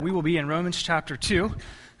We will be in Romans chapter 2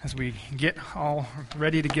 as we get all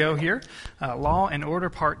ready to go here. Law and Order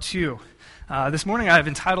Part 2. This morning I have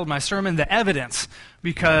entitled my sermon, The Evidence,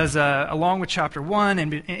 because along with chapter 1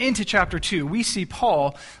 and into chapter 2, we see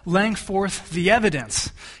Paul laying forth the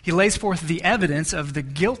evidence. He lays forth the evidence of the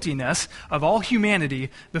guiltiness of all humanity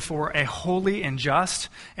before a holy and just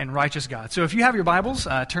and righteous God. So if you have your Bibles,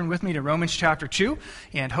 turn with me to Romans chapter 2,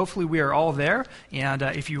 and hopefully we are all there. And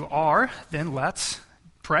if you are, then let's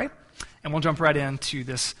pray, and we'll jump right into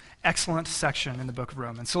this excellent section in the book of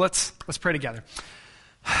Romans. So let's pray together.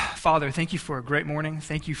 Father, thank you for a great morning.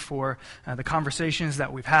 Thank you for the conversations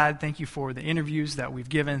that we've had. Thank you for the interviews that we've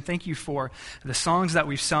given. Thank you for the songs that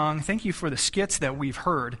we've sung. Thank you for the skits that we've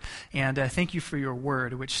heard. And thank you for your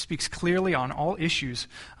word, which speaks clearly on all issues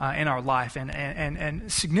in our life.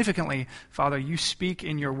 And significantly, Father, you speak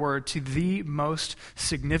in your word to the most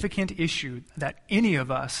significant issue that any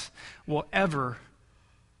of us will ever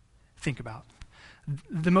think about.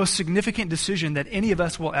 The most significant decision that any of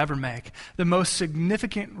us will ever make, the most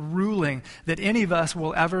significant ruling that any of us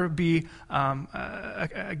will ever be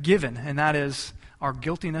given, and that is our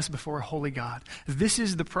guiltiness before a holy God. This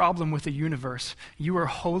is the problem with the universe. You are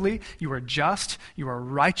holy, you are just, you are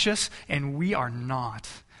righteous, and we are not.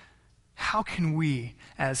 How can we,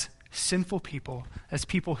 as sinful people, as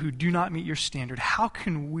people who do not meet your standard, how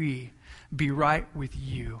can we be right with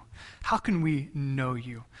you? How can we know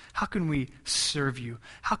you? How can we serve you?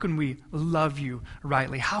 How can we love you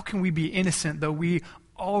rightly? How can we be innocent though we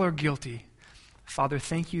all are guilty? Father,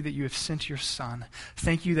 thank you that you have sent your Son.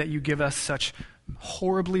 Thank you that you give us such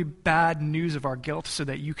horribly bad news of our guilt so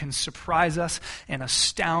that you can surprise us and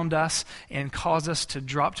astound us and cause us to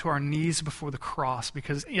drop to our knees before the cross,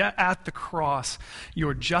 because at the cross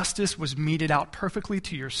your justice was meted out perfectly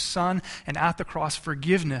to your Son, and at the cross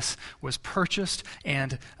forgiveness was purchased,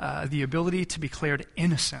 and the ability to be declared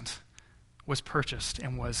innocent was purchased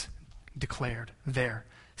and was declared there.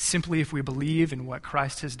 Simply if we believe in what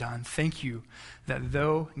Christ has done. Thank you that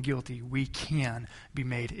though guilty, we can be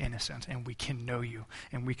made innocent, and we can know you,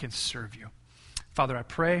 and we can serve you. Father, I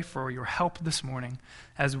pray for your help this morning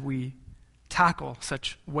as we tackle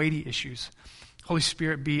such weighty issues. Holy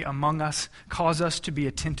Spirit, be among us, cause us to be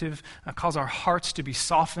attentive, cause our hearts to be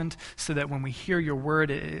softened so that when we hear your word,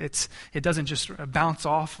 it doesn't just bounce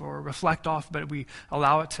off or reflect off, but we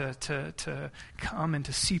allow it to come and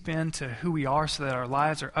to seep into who we are so that our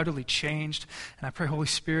lives are utterly changed. And I pray, Holy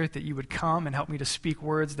Spirit, that you would come and help me to speak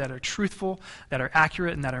words that are truthful, that are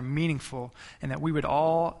accurate, and that are meaningful, and that we would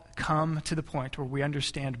all come to the point where we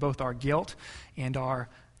understand both our guilt and our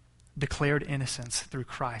declared innocence through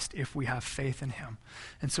Christ if we have faith in him.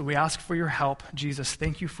 And so we ask for your help. Jesus,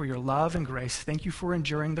 thank you for your love and grace. Thank you for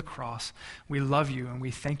enduring the cross. We love you and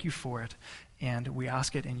we thank you for it. And we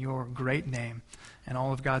ask it in your great name. And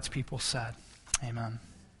all of God's people said, amen.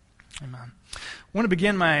 Amen. I want to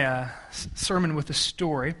begin my sermon with a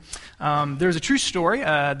story. There's a true story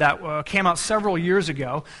that came out several years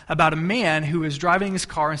ago about a man who was driving his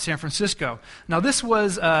car in San Francisco. Now, this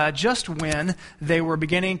was just when they were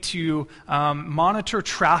beginning to monitor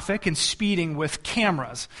traffic and speeding with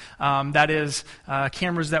cameras. That is,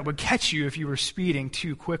 cameras that would catch you if you were speeding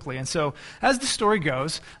too quickly. And so, as the story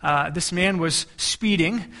goes, this man was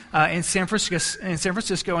speeding in San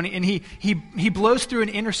Francisco, and he blows through an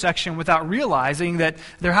intersection without realizing that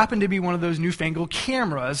there happened to be one of those newfangled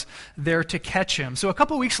cameras there to catch him. So a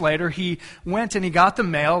couple weeks later, he went and he got the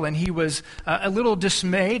mail, and he was a little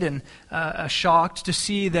dismayed and shocked to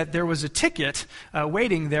see that there was a ticket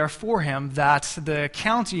waiting there for him that the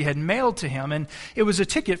county had mailed to him, and it was a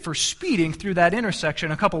ticket for speeding through that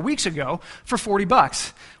intersection a couple weeks ago for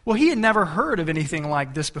 $40. Well, he had never heard of anything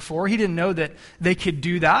like this before. He didn't know that they could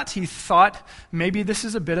do that. He thought maybe this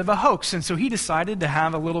is a bit of a hoax, and so he decided to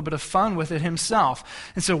have a little bit of fun with it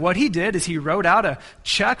himself. And so what he did is he wrote out a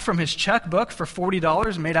check from his checkbook for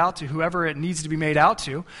 $40 made out to whoever it needs to be made out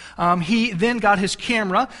to. He then got his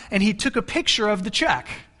camera and he took a picture of the check.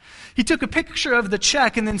 He took a picture of the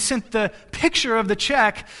check and then sent the picture of the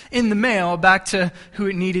check in the mail back to who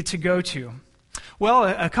it needed to go to. Well,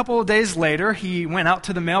 a couple of days later, he went out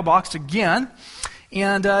to the mailbox again,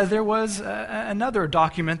 and there was another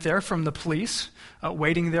document there from the police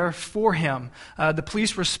waiting there for him. The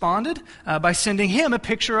police responded by sending him a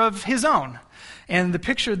picture of his own, and the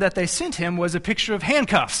picture that they sent him was a picture of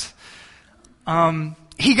handcuffs.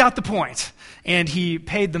 He got the point, and he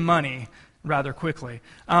paid the money rather quickly.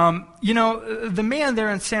 The man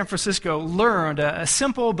there in San Francisco learned a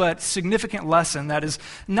simple but significant lesson that is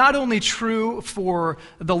not only true for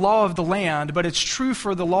the law of the land, but it's true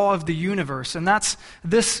for the law of the universe. And that's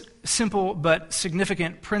this simple but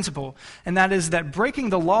significant principle, and that is that breaking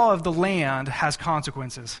the law of the land has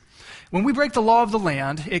consequences. When we break the law of the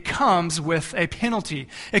land, it comes with a penalty.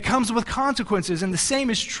 It comes with consequences, and the same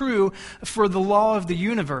is true for the law of the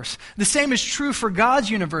universe. The same is true for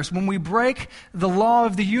God's universe. When we break the law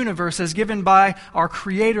of the universe as given by our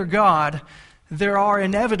Creator God, there are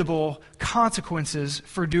inevitable consequences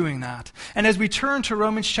for doing that. And as we turn to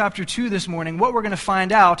Romans chapter 2 this morning, what we're going to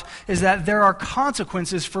find out is that there are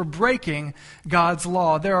consequences for breaking God's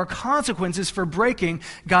law. There are consequences for breaking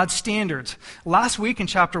God's standards. Last week in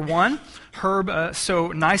chapter 1, Herb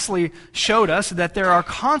so nicely showed us that there are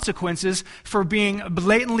consequences for being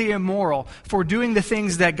blatantly immoral, for doing the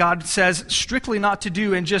things that God says strictly not to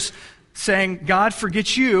do and just saying, God,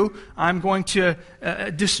 forget you. I'm going to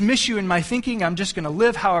dismiss you in my thinking. I'm just going to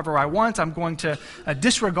live however I want. I'm going to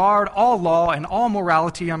disregard all law and all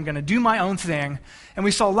morality. I'm going to do my own thing. And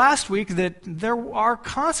we saw last week that there are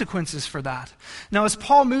consequences for that. Now, as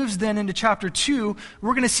Paul moves then into chapter 2,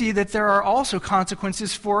 we're going to see that there are also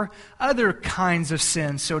consequences for other kinds of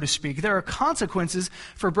sin, so to speak. There are consequences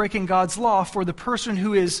for breaking God's law for the person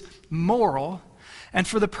who is moral and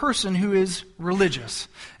for the person who is religious.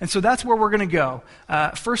 And so that's where we're going to go.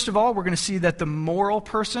 First of all, we're going to see that the moral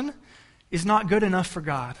person is not good enough for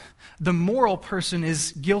God. The moral person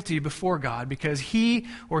is guilty before God because he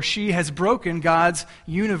or she has broken God's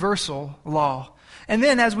universal law. And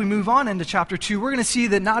then as we move on into chapter 2, we're going to see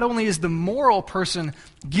that not only is the moral person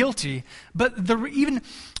guilty, but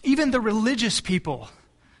even the religious people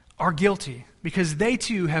are guilty because they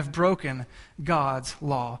too have broken God's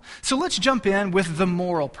law. So let's jump in with the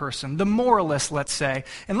moral person, the moralist, let's say,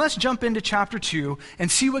 and let's jump into chapter 2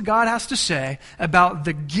 and see what God has to say about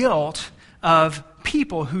the guilt of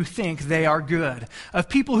people who think they are good, of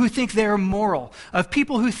people who think they are moral, of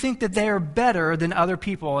people who think that they are better than other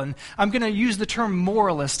people. And I'm going to use the term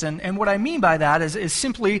moralist, and what I mean by that is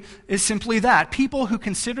simply that. People who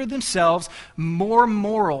consider themselves more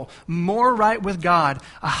moral, more right with God,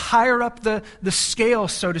 higher up the scale,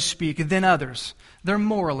 so to speak, than others. They're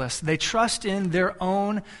moralists. They trust in their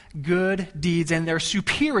own good deeds and their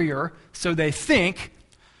superior, so they think,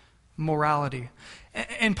 morality.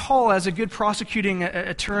 And Paul, as a good prosecuting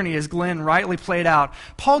attorney, as Glenn rightly played out,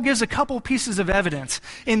 Paul gives a couple pieces of evidence.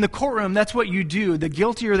 In the courtroom, that's what you do. The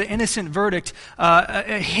guilty or the innocent verdict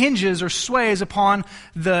hinges or sways upon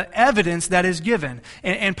the evidence that is given.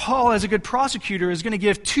 And Paul, as a good prosecutor, is going to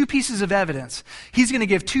give two pieces of evidence. He's going to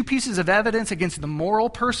give two pieces of evidence against the moral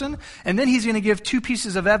person, and then he's going to give two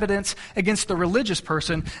pieces of evidence against the religious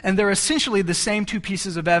person, and they're essentially the same two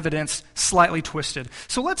pieces of evidence, slightly twisted.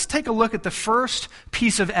 So let's take a look at the first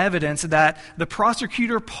piece of evidence that the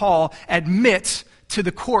prosecutor Paul admits to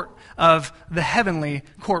the court of the heavenly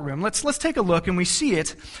courtroom. Let's take a look, and we see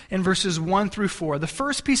it in verses 1 through 4. The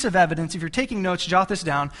first piece of evidence, if you're taking notes, jot this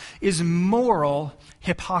down, is moral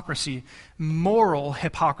hypocrisy. Moral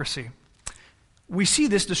hypocrisy. We see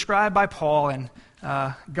this described by Paul and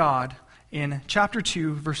God in chapter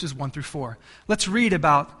 2, verses 1 through 4. Let's read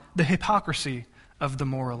about the hypocrisy of the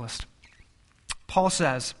moralist. Paul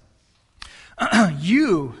says,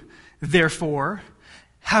 "You, therefore,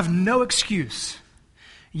 have no excuse,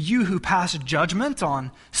 you who pass judgment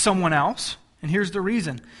on someone else." And here's the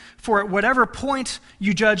reason. "For at whatever point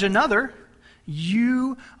you judge another,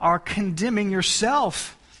 you are condemning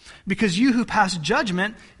yourself, because you who pass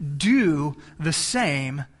judgment do the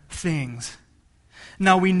same things.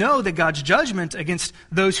 Now we know that God's judgment against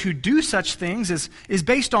those who do such things is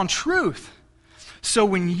based on truth. So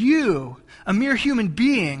when you, a mere human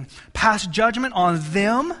being, pass judgment on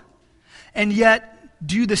them and yet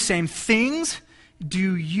do the same things,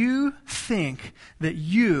 do you think that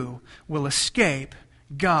you will escape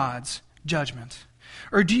God's judgment?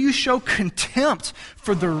 Or do you show contempt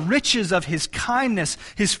for the riches of His kindness,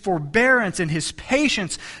 His forbearance, and His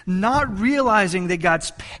patience, not realizing that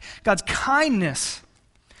God's kindness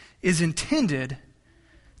is intended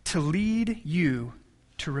to lead you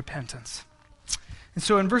to repentance?" And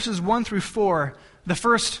so in verses 1 through 4, the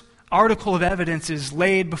first article of evidence is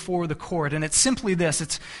laid before the court, and it's simply this.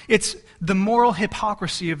 It's the moral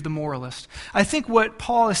hypocrisy of the moralist. I think what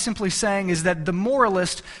Paul is simply saying is that the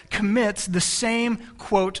moralist commits the same,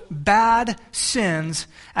 quote, bad sins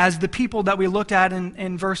as the people that we looked at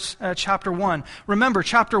in chapter 1. Remember,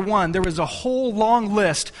 chapter 1, there was a whole long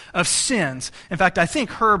list of sins. In fact, I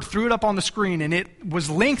think Herb threw it up on the screen, and it was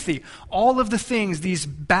lengthy. All of the things, these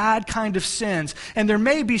bad kind of sins. And there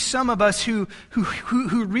may be some of us who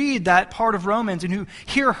read read that part of Romans and who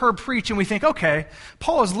hear her preach and we think, okay,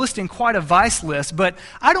 Paul is listing quite a vice list, but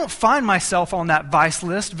I don't find myself on that vice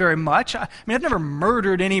list very much. I mean, I've never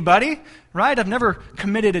murdered anybody, right? I've never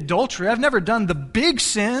committed adultery. I've never done the big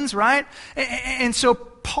sins, right? And so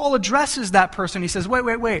Paul addresses that person. He says,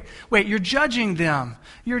 wait, you're judging them.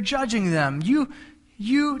 You're judging them.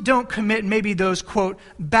 You don't commit maybe those, quote,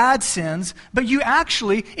 bad sins, but you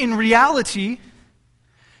actually, in reality,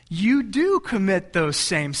 you do commit those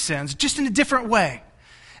same sins, just in a different way.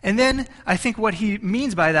 And then I think what he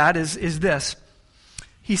means by that is this.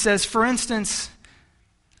 He says, for instance,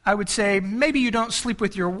 I would say, maybe you don't sleep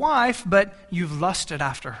with your wife, but you've lusted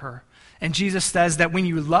after her. And Jesus says that when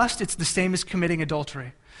you lust, it's the same as committing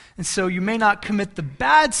adultery. And so you may not commit the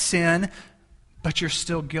bad sin, but you're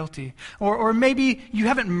still guilty. Or maybe you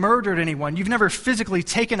haven't murdered anyone. You've never physically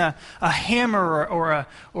taken a hammer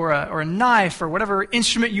or a knife or whatever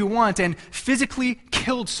instrument you want and physically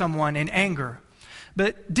killed someone in anger.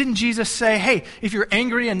 But didn't Jesus say, hey, if you're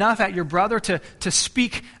angry enough at your brother to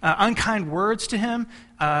speak unkind words to him,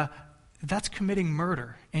 that's committing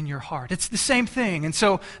murder in your heart. It's the same thing. And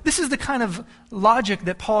so this is the kind of logic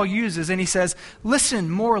that Paul uses. And he says, listen,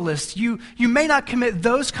 moralists, you may not commit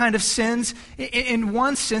those kind of sins in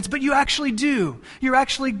one sense, but you actually do. You're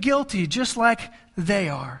actually guilty, just like they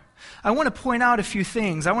are. I want to point out a few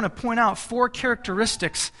things. I want to point out 4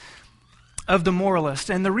 characteristics of the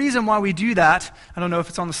moralist. And the reason why we do that, I don't know if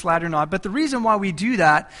it's on the slide or not, but the reason why we do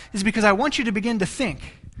that is because I want you to begin to think.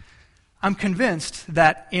 I'm convinced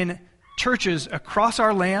that in churches across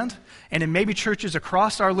our land, and in maybe churches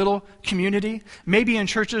across our little community, maybe in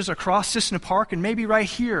churches across Cissna Park, and maybe right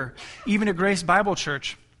here, even at Grace Bible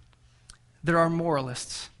Church, there are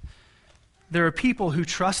moralists. There are people who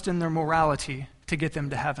trust in their morality to get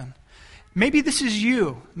them to heaven. Maybe this is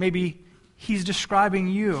you. Maybe he's describing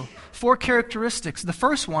you. 4 characteristics. The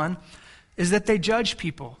first one is that they judge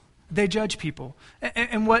people. They judge people.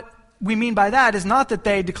 And what we mean by that is not that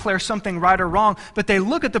they declare something right or wrong, but they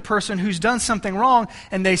look at the person who's done something wrong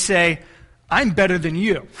and they say, I'm better than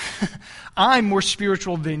you. I'm more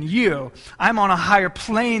spiritual than you. I'm on a higher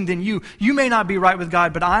plane than you. You may not be right with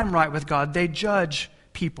God, but I'm right with God. They judge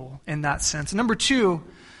people in that sense. Number 2,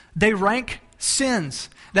 they rank sins.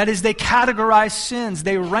 That is, they categorize sins.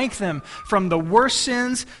 They rank them from the worst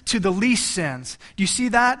sins to the least sins. Do you see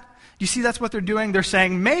that? You see that's what they're doing? They're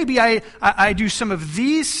saying, maybe I do some of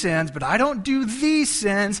these sins, but I don't do these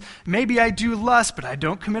sins. Maybe I do lust, but I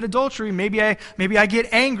don't commit adultery. Maybe I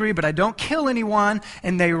get angry, but I don't kill anyone.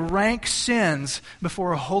 And they rank sins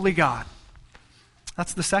before a holy God.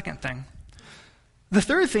 That's the second thing. The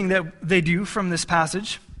third thing that they do from this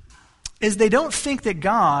passage is they don't think that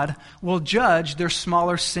God will judge their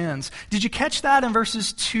smaller sins. Did you catch that in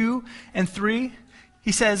verses 2 and 3?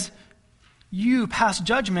 He says, you pass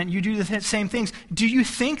judgment, you do the same things. Do you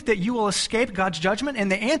think that you will escape God's judgment?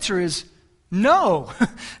 And the answer is no.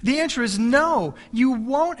 The answer is no. You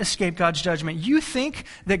won't escape God's judgment. You think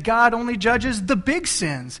that God only judges the big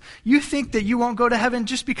sins. You think that you won't go to heaven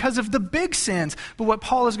just because of the big sins. But what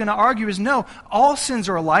Paul is going to argue is no, all sins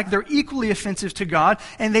are alike. They're equally offensive to God,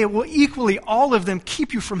 and they will equally, all of them,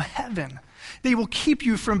 keep you from heaven. They will keep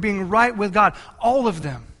you from being right with God, all of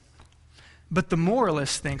them. But the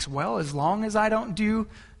moralist thinks, well, as long as I don't do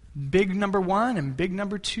big number 1 and big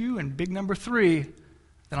number 2 and big number 3,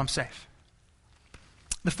 then I'm safe.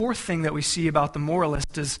 The fourth thing that we see about the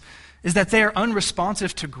moralist is that they are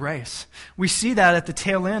unresponsive to grace. We see that at the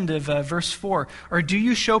tail end of verse 4. Or do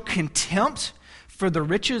you show contempt for the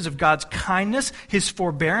riches of God's kindness, His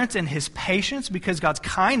forbearance, and His patience? Because God's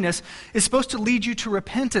kindness is supposed to lead you to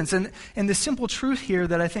repentance. And the simple truth here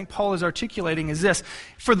that I think Paul is articulating is this.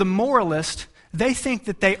 For the moralist, they think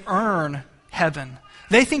that they earn heaven.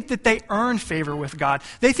 They think that they earn favor with God.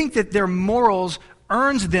 They think that their morals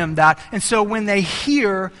earns them that. And so when they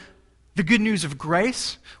hear the good news of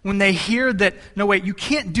grace, when they hear that, no, wait, you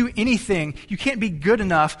can't do anything, you can't be good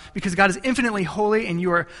enough because God is infinitely holy and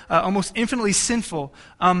you are almost infinitely sinful,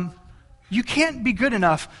 you can't be good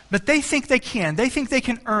enough, but they think they can. They think they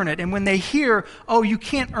can earn it. And when they hear, oh, you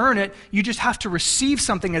can't earn it, you just have to receive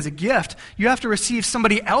something as a gift. You have to receive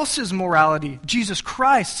somebody else's morality, Jesus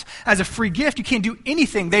Christ, as a free gift. You can't do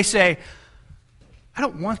anything. They say, I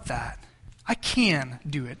don't want that. I can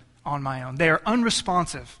do it on my own. They are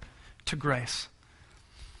unresponsive to grace.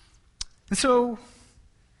 And so,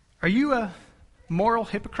 are you a moral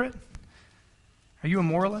hypocrite? Are you a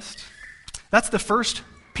moralist? That's the first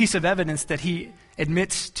piece of evidence that he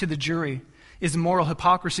admits to the jury is moral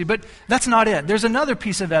hypocrisy. But that's not it. There's another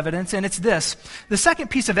piece of evidence, and it's this. The second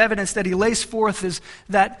piece of evidence that he lays forth is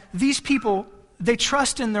that these people, they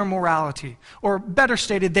trust in their morality, or better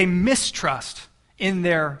stated, they mistrust in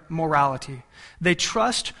their morality. They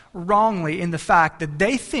trust wrongly in the fact that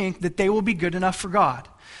they think that they will be good enough for God.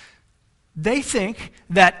 They think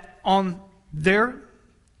that on their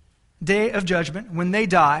day of judgment, when they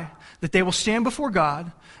die, that they will stand before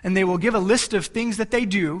God and they will give a list of things that they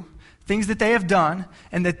do, things that they have done,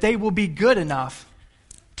 and that they will be good enough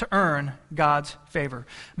to earn God's favor.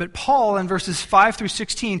 But Paul, in verses 5 through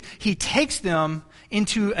 16, he takes them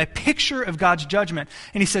into a picture of God's judgment,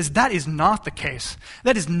 and he says, that is not the case.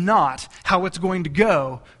 That is not how it's going to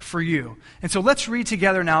go for you. And so let's read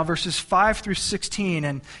together now verses 5 through 16,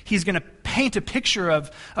 and he's going to paint a picture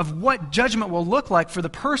of what judgment will look like for the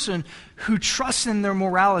person who trusts in their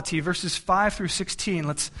morality. Verses 5 through 16,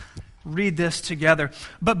 let's read this together.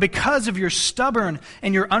 But because of your stubborn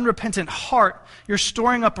and your unrepentant heart, you're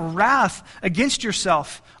storing up wrath against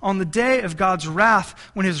yourself on the day of God's wrath,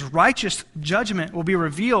 when his righteous judgment will be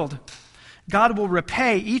revealed. God will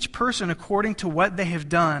repay each person according to what they have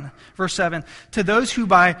done. Verse 7, to those who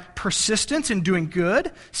by persistence in doing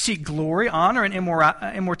good seek glory, honor, and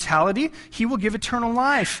immortality, he will give eternal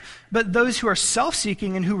life. But those who are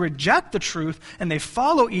self-seeking and who reject the truth and they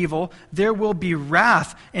follow evil, there will be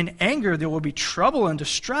wrath and anger. There will be trouble and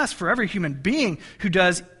distress for every human being who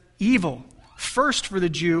does evil. First for the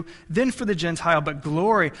Jew, then for the Gentile, but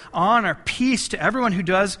glory, honor, peace to everyone who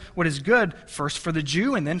does what is good, first for the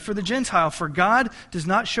Jew and then for the Gentile, for God does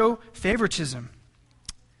not show favoritism.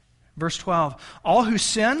 Verse 12, all who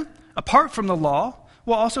sin apart from the law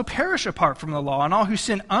will also perish apart from the law, and all who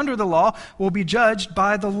sin under the law will be judged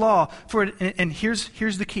by the law. And here's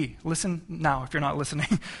the key. Listen now if you're not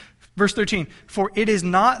listening. Verse 13, for it is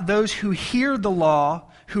not those who hear the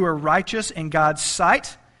law who are righteous in God's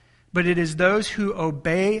sight, but it is those who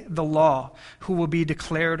obey the law who will be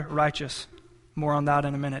declared righteous. More on that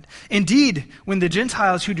in a minute. Indeed, when the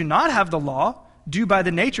Gentiles who do not have the law do by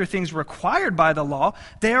the nature things required by the law,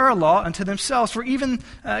 they are a law unto themselves. For even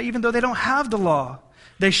though they don't have the law,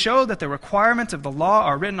 they show that the requirements of the law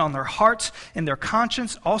are written on their hearts, and their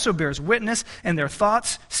conscience also bears witness, and their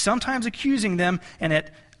thoughts, sometimes accusing them, and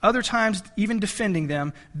at other times even defending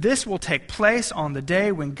them. This will take place on the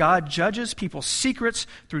day when God judges people's secrets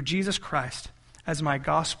through Jesus Christ, as my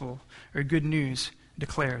gospel, or good news,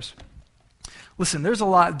 declares. Listen, there's a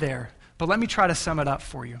lot there, but let me try to sum it up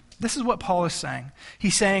for you. This is what Paul is saying.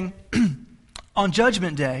 He's saying, on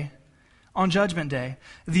Judgment Day,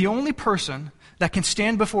 the only person that can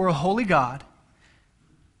stand before a holy God,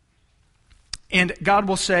 and God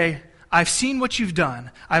will say, I've seen what you've done.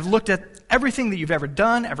 I've looked at everything that you've ever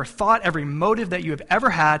done, ever thought, every motive that you have ever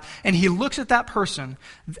had, and he looks at that person,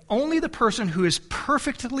 only the person who is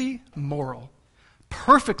perfectly moral.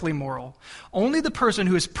 Only the person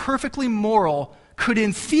who is perfectly moral could,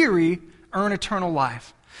 in theory, earn eternal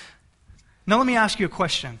life. Now let me ask you a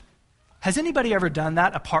question. Has anybody ever done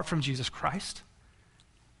that apart from Jesus Christ?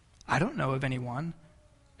 I don't know of anyone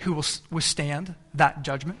who will withstand that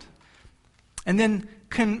judgment. And then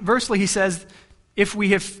conversely, he says, if we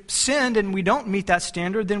have sinned and we don't meet that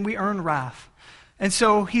standard, then we earn wrath. And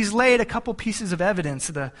so he's laid a couple pieces of evidence,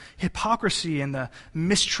 the hypocrisy and the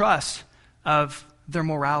mistrust of their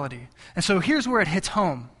morality. And so here's where it hits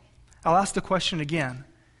home. I'll ask the question again.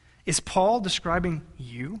 Is Paul describing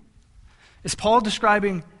you? Is Paul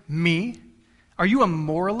describing me? Are you a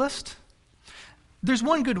moralist? There's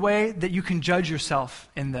one good way that you can judge yourself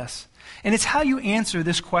in this, and it's how you answer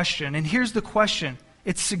this question. And here's the question.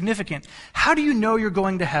 It's significant. How do you know you're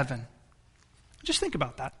going to heaven? Just think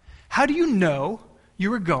about that. How do you know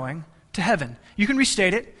you are going to heaven? You can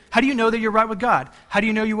restate it. How do you know that you're right with God? How do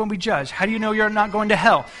you know you won't be judged? How do you know you're not going to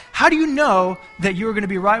hell? How do you know that you're going to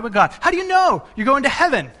be right with God? How do you know you're going to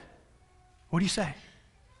heaven? What do you say?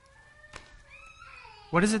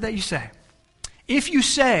 What is it that you say? If you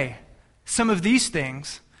say some of these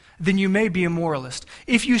things, then you may be a moralist.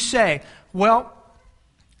 If you say, well,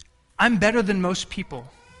 I'm better than most people.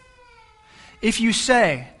 If you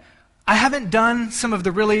say, I haven't done some of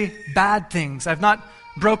the really bad things. I've not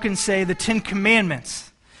broken, say, the 10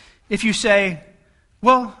 Commandments. If you say,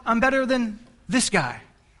 well, I'm better than this guy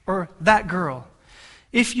or that girl.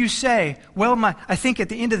 If you say, well, I think at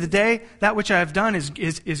the end of the day, that which I have done is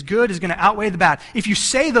good, is going to outweigh the bad. If you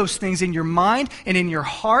say those things in your mind and in your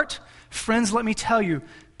heart, friends, let me tell you,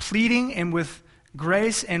 pleading and with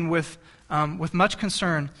grace and with much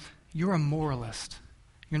concern, you're a moralist.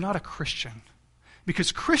 You're not a Christian.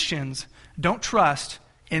 Because Christians don't trust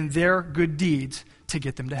in their good deeds to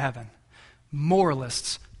get them to heaven.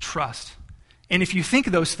 Moralists trust. And if you think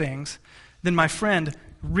those things, then my friend,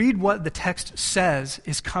 read what the text says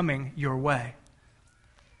is coming your way.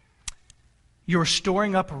 you're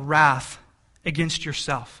storing up wrath against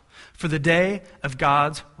yourself for the day of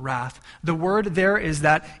God's wrath. The word there is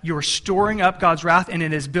that you're storing up God's wrath, and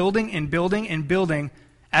it is building and building and building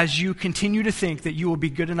as you continue to think that you will be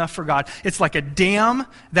good enough for God. It's like a dam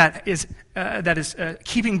that is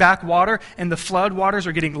keeping back water, and the flood waters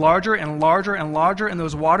are getting larger and larger and larger, and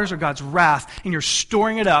those waters are God's wrath, and you're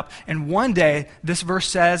storing it up. And one day, this verse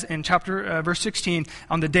says in verse 16,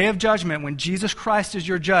 on the day of judgment, when Jesus Christ is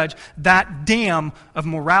your judge, that dam of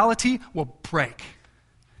morality will break,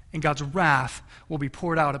 and God's wrath will be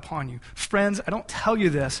poured out upon you. Friends, I don't tell you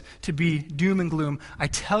this to be doom and gloom. I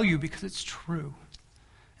tell you because it's true.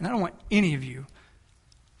 And I don't want any of you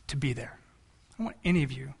to be there. I don't want any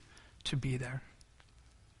of you to be there.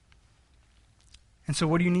 And so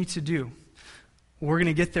what do you need to do? We're going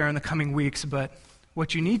to get there in the coming weeks, but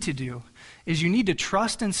what you need to do is you need to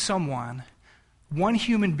trust in someone, one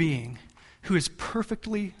human being, who is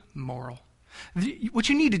perfectly moral. What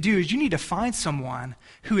you need to do is you need to find someone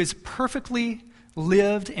who is perfectly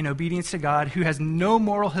lived in obedience to God, who has no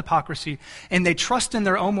moral hypocrisy, and they trust in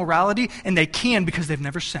their own morality, and they can because they've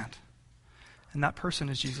never sinned. And that person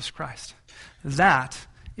is Jesus Christ. That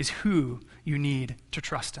is who you need to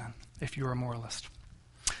trust in if you're a moralist.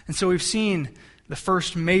 And so we've seen the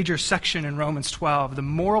first major section in Romans 12. The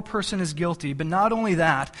moral person is guilty, but not only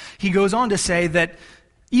that, he goes on to say that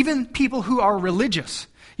even people who are religious,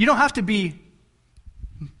 you don't have to be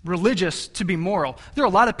religious to be moral. There are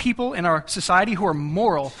a lot of people in our society who are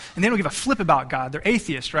moral, and they don't give a flip about God. They're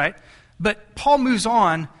atheists, right? But Paul moves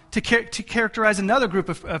on to characterize another group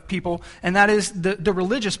of people, and that is the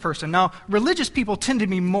religious person. Now, religious people tend to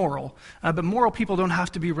be moral, but moral people don't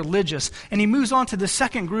have to be religious. And he moves on to the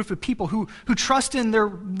second group of people who trust in their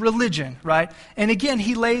religion, right? And again,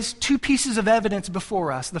 he lays two pieces of evidence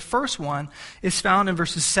before us. The first one is found in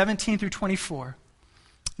verses 17 through 24.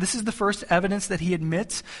 This is the first evidence that he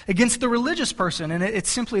admits against the religious person, and it's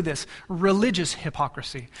simply this: religious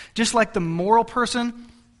hypocrisy. Just like the moral person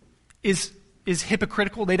is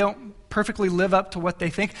hypocritical, they don't perfectly live up to what they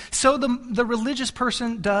think, so the religious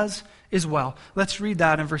person does as well. Let's read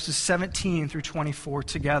that in verses 17 through 24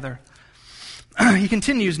 together. He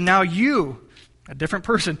continues, now you, a different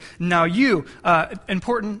person, now you,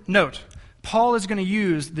 important note, Paul is going to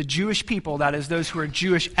use the Jewish people, that is, those who are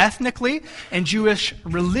Jewish ethnically and Jewish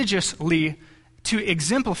religiously, to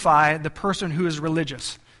exemplify the person who is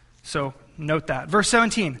religious. So note that. Verse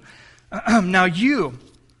 17, now you,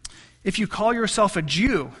 if you call yourself a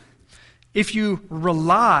Jew, if you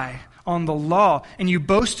rely on the law and you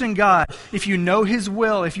boast in God, if you know His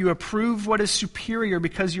will, if you approve what is superior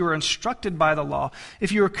because you are instructed by the law,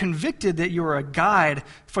 if you are convicted that you are a guide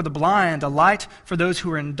for the blind, a light for those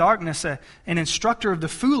who are in darkness, an instructor of the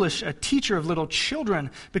foolish, a teacher of little children,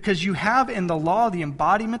 because you have in the law the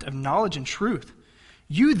embodiment of knowledge and truth.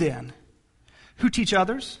 You then, who teach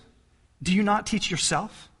others, do you not teach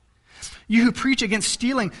yourself? You who preach against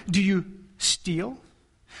stealing, do you steal?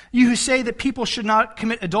 You who say that people should not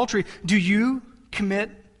commit adultery, do you commit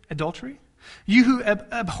adultery? You who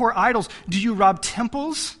abhor idols, do you rob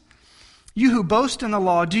temples? You who boast in the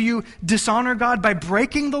law, do you dishonor God by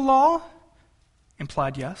breaking the law?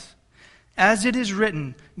 Implied yes. As it is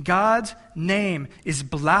written, God's name is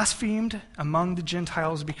blasphemed among the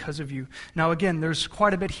Gentiles because of you. Now again, there's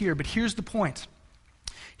quite a bit here, but here's the point.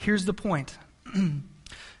 Here's the point.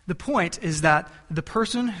 The point is that the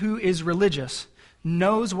person who is religious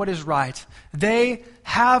knows what is right. They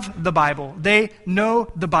have the Bible. They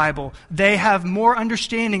know the Bible. They have more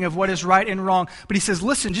understanding of what is right and wrong. But he says,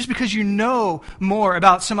 listen, just because you know more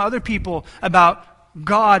about some other people, about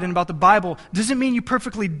God and about the Bible, doesn't mean you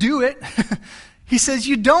perfectly do it. He says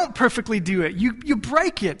you don't perfectly do it. You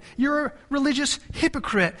break it. You're a religious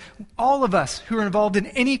hypocrite. All of us who are involved in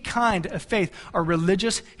any kind of faith are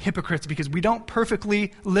religious hypocrites because we don't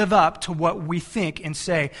perfectly live up to what we think and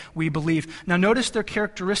say we believe. Now notice their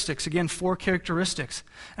characteristics. Again, 4 characteristics.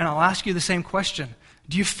 And I'll ask you the same question.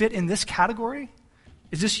 Do you fit in this category?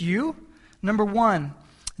 Is this you? Number 1,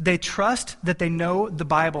 they trust that they know the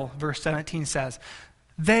Bible, verse 17 says.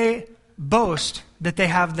 They boast that they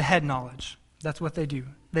have the head knowledge. That's what they do.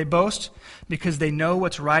 They boast because they know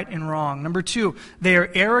what's right and wrong. Number 2, they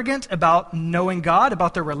are arrogant about knowing God,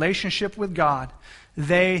 about their relationship with God.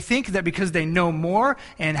 They think that because they know more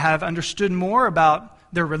and have understood more about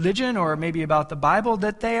their religion or maybe about the Bible,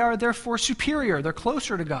 that they are therefore superior. They're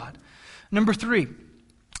closer to God. Number 3,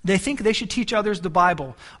 they think they should teach others the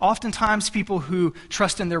Bible. Oftentimes people who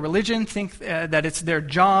trust in their religion think that it's their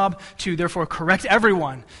job to therefore correct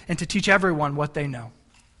everyone and to teach everyone what they know.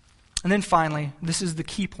 And then finally, this is the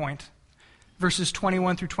key point. Verses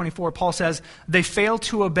 21 through 24, Paul says, they fail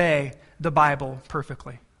to obey the Bible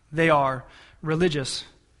perfectly. They are religious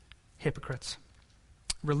hypocrites.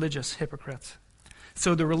 Religious hypocrites.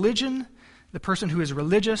 So the person who is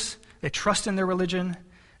religious, they trust in their religion,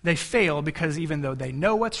 they fail because even though they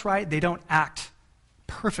know what's right, they don't act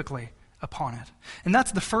perfectly upon it. And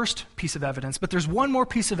that's the first piece of evidence. But there's one more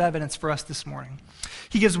piece of evidence for us this morning.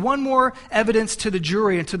 He gives one more evidence to the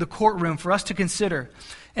jury and to the courtroom for us to consider.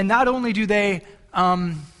 And not only do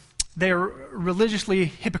they're religiously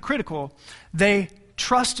hypocritical, they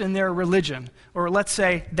trust in their religion, or let's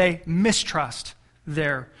say they mistrust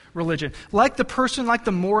their religion. Like the person, like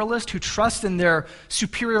the moralist who trusts in their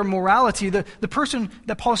superior morality, the person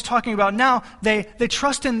that Paul is talking about now, they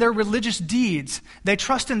trust in their religious deeds. They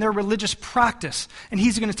trust in their religious practice. And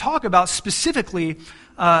he's going to talk about specifically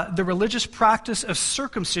the religious practice of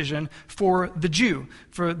circumcision for the Jew,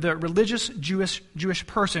 for the religious Jewish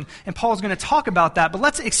person. And Paul is going to talk about that, but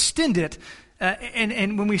let's extend it.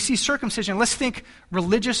 And when we see circumcision, let's think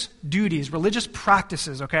religious duties, religious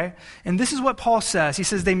practices, okay? And this is what Paul says. He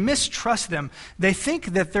says they mistrust them. They think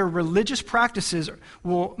that their religious practices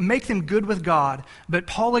will make them good with God. But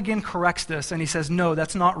Paul again corrects this, and he says, no,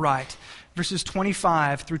 that's not right. Verses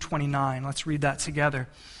 25 through 29. Let's read that together.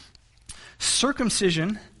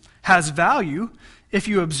 Circumcision has value if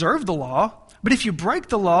you observe the law, but if you break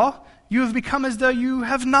the law, you have become as though you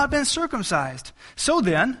have not been circumcised. So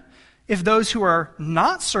then, if those who are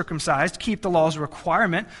not circumcised keep the law's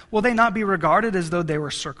requirement, will they not be regarded as though they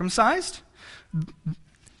were circumcised?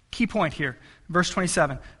 Key point here, verse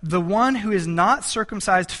 27. The one who is not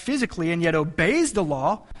circumcised physically and yet obeys the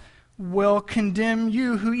law will condemn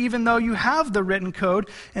you, who even though you have the written code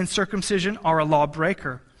and circumcision are a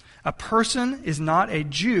lawbreaker. A person is not a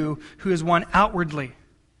Jew who is one outwardly,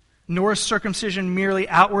 nor is circumcision merely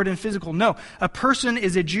outward and physical. No, a person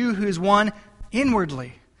is a Jew who is one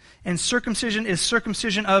inwardly. And circumcision is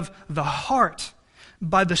circumcision of the heart,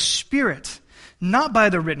 by the Spirit, not by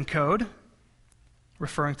the written code,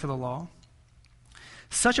 referring to the law.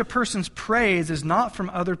 Such a person's praise is not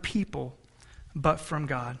from other people, but from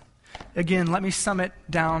God. Again, let me sum it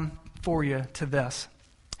down for you to this.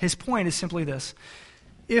 His point is simply this.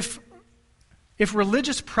 If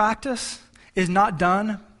religious practice is not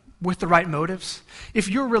done with the right motives, if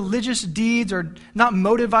your religious deeds are not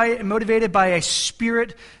motivated by a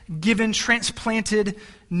Spirit-given, transplanted,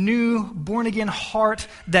 new, born-again heart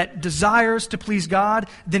that desires to please God,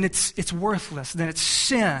 then it's worthless, then it's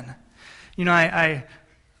sin. You know, I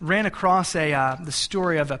ran across the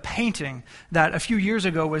story of a painting that a few years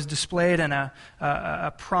ago was displayed in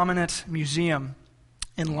a prominent museum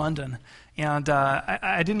in London. And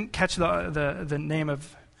I didn't catch the name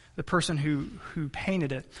of the person who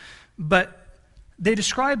painted it. But they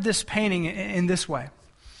described this painting in this way.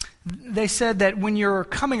 They said that when you're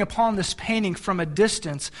coming upon this painting from a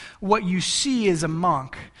distance, what you see is a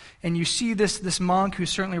monk. And you see this monk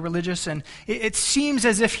who's certainly religious, and it seems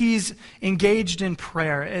as if he's engaged in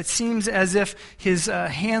prayer. It seems as if his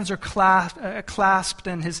hands are clasped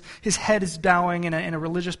and his head is bowing in a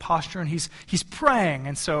religious posture, and he's praying.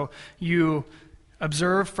 And so you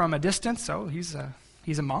observe from a distance, oh, he's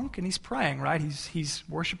a monk and he's praying, right? He's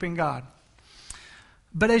worshiping God.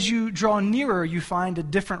 But as you draw nearer, you find a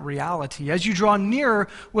different reality. As you draw nearer,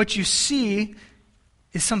 what you see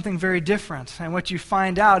is something very different. And what you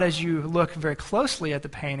find out as you look very closely at the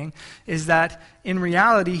painting is that in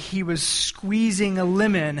reality, he was squeezing a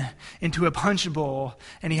lemon into a punch bowl,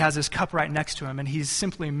 and he has his cup right next to him, and he's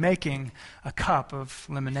simply making a cup of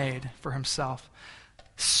lemonade for himself.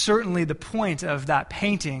 Certainly the point of that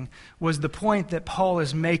painting was the point that Paul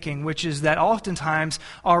is making, which is that oftentimes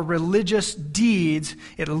our religious deeds,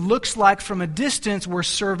 it looks like from a distance we're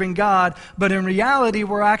serving God, but in reality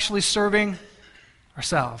we're actually serving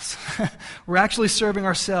ourselves. We're actually serving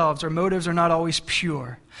ourselves. Our motives are not always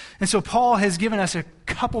pure. And so Paul has given us a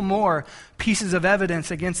couple more pieces of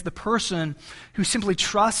evidence against the person who simply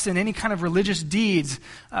trusts in any kind of religious deeds.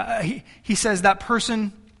 He says that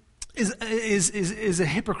person is a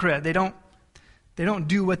hypocrite. They don't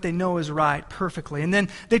do what they know is right perfectly. And then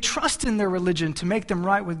they trust in their religion to make them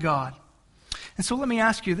right with God. And so let me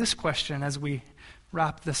ask you this question as we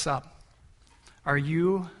wrap this up. Are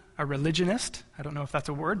you a religionist? I don't know if that's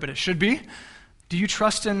a word, but it should be. Do you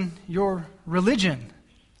trust in your religion?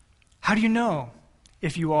 How do you know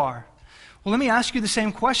if you are? Well, let me ask you the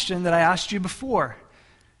same question that I asked you before.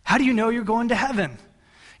 How do you know you're going to heaven?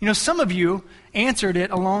 You know, some of you answered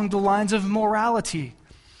it along the lines of morality.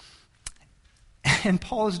 And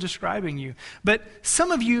Paul is describing you. But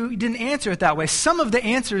some of you didn't answer it that way. Some of the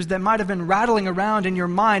answers that might have been rattling around in your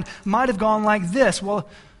mind might have gone like this. Well,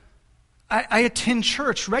 I attend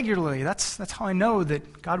church regularly. That's how I know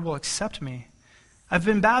that God will accept me. I've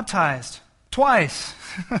been baptized twice.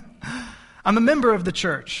 I'm a member of the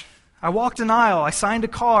church. I walked an aisle. I signed a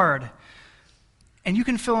card. And you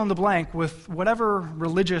can fill in the blank with whatever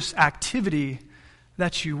religious activity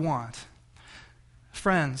that you want.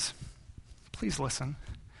 Friends, please listen.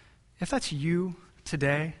 If that's you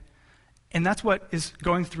today, and that's what is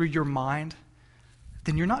going through your mind,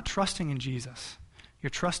 then you're not trusting in Jesus. You're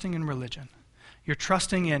trusting in religion. You're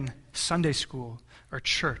trusting in Sunday school or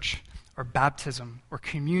church or baptism or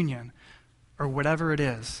communion or whatever it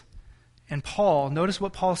is. And Paul, notice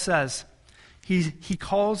what Paul says. He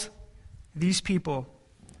calls these people,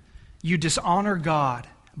 you dishonor God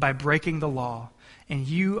by breaking the law, and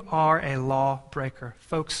you are a lawbreaker.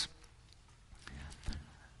 Folks,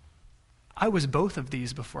 I was both of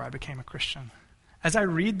these before I became a Christian. As I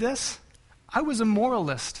read this, I was a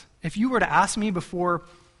moralist. If you were to ask me before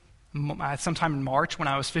sometime in March when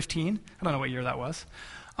I was 15, I don't know what year that was,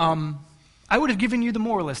 I would have given you the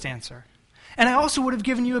moralist answer. And I also would have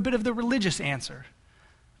given you a bit of the religious answer.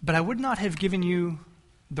 But I would not have given you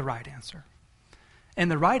the right answer. And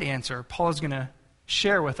the right answer, Paul is going to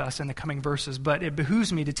share with us in the coming verses, but it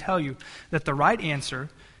behooves me to tell you that the right answer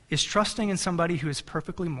is trusting in somebody who is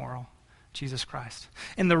perfectly moral, Jesus Christ.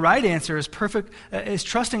 And the right answer is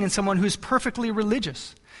trusting in someone who is perfectly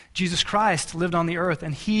religious. Jesus Christ lived on the earth,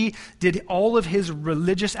 and he did all of his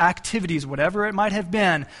religious activities, whatever it might have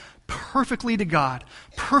been, perfectly to God,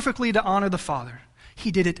 perfectly to honor the Father.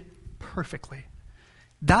 He did it perfectly.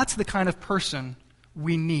 That's the kind of person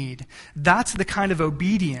we need. That's the kind of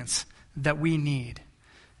obedience that we need.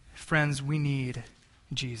 Friends, we need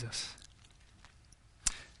Jesus.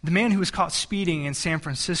 The man who was caught speeding in San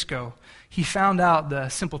Francisco, he found out the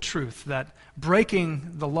simple truth that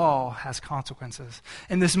breaking the law has consequences.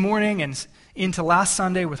 And this morning and into last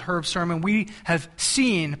Sunday with Herb's sermon, we have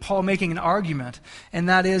seen Paul making an argument, and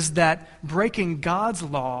that is that breaking God's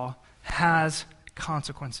law has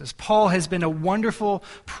consequences. Paul has been a wonderful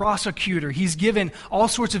prosecutor. He's given all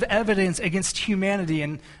sorts of evidence against humanity,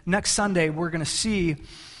 and next Sunday we're going to see,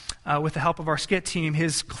 with the help of our skit team,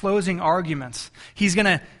 his closing arguments. He's going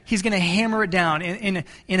to hammer it down in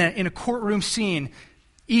a courtroom scene.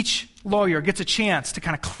 Each lawyer gets a chance to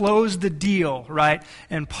kind of close the deal, right?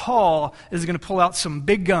 And Paul is going to pull out some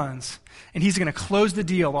big guns, and he's going to close the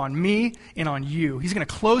deal on me and on you. He's going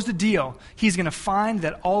to close the deal. He's going to find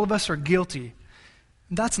that all of us are guilty.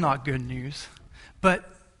 That's not good news. But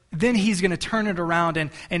then he's going to turn it around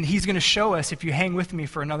and he's going to show us, if you hang with me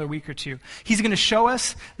for another week or two, he's going to show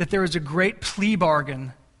us that there is a great plea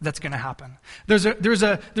bargain that's going to happen. There's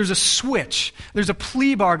a switch. There's a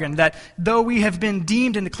plea bargain that though we have been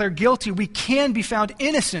deemed and declared guilty, we can be found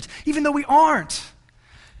innocent, even though we aren't.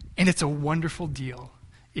 And it's a wonderful deal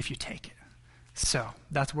if you take it. So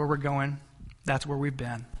that's where we're going. That's where we've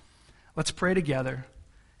been. Let's pray together,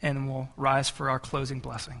 and we'll rise for our closing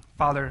blessing. Father,